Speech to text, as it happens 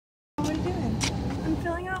What are you doing? I'm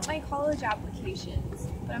filling out my college applications,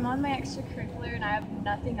 but I'm on my extracurricular and I have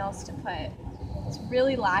nothing else to put. It's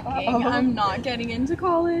really lacking. Uh-oh. I'm not getting into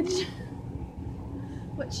college.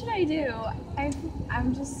 What should I do?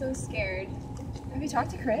 I'm just so scared. Have you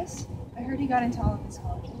talked to Chris? I heard he got into all of these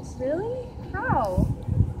colleges. Really? How?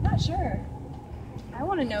 Not sure. I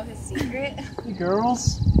want to know his secret. Hey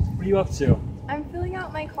girls, what are you up to? I'm filling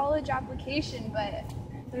out my college application, but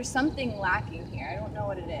there's something lacking here. I don't know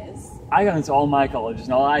what it is. I got into all my colleges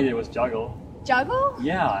and all I did was juggle. Juggle?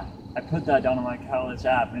 Yeah, I put that down on my college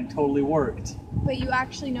app and it totally worked. But you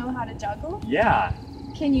actually know how to juggle? Yeah,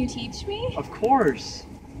 Can you teach me? of course.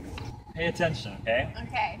 Pay attention, okay?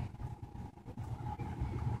 Okay.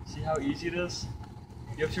 See how easy it is?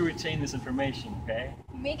 You have to retain this information, okay?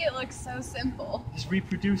 You make it look so simple. Just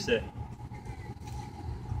reproduce it.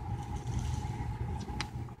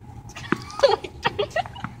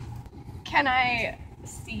 Can I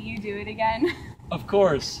see you do it again? Of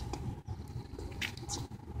course.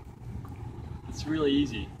 It's really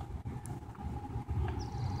easy.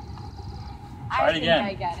 Try it again. I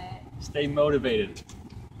think I get it. Stay motivated.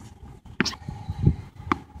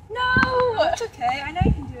 No! It's okay. I know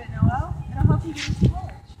you can do it, Noel. And I'll help you get into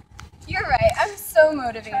college. You're right. I'm so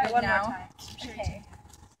motivated Try it one now. more time. I'm sure you Okay.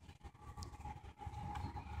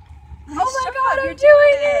 can. Oh my God, I'm You're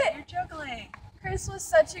doing it! You're juggling. Chris was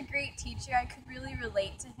such a great teacher. I could really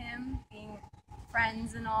relate to him, being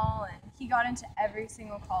friends and all, and he got into every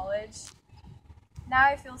single college. Now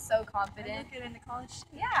I feel so And confident. you'll get into college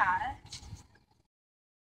too. Yeah.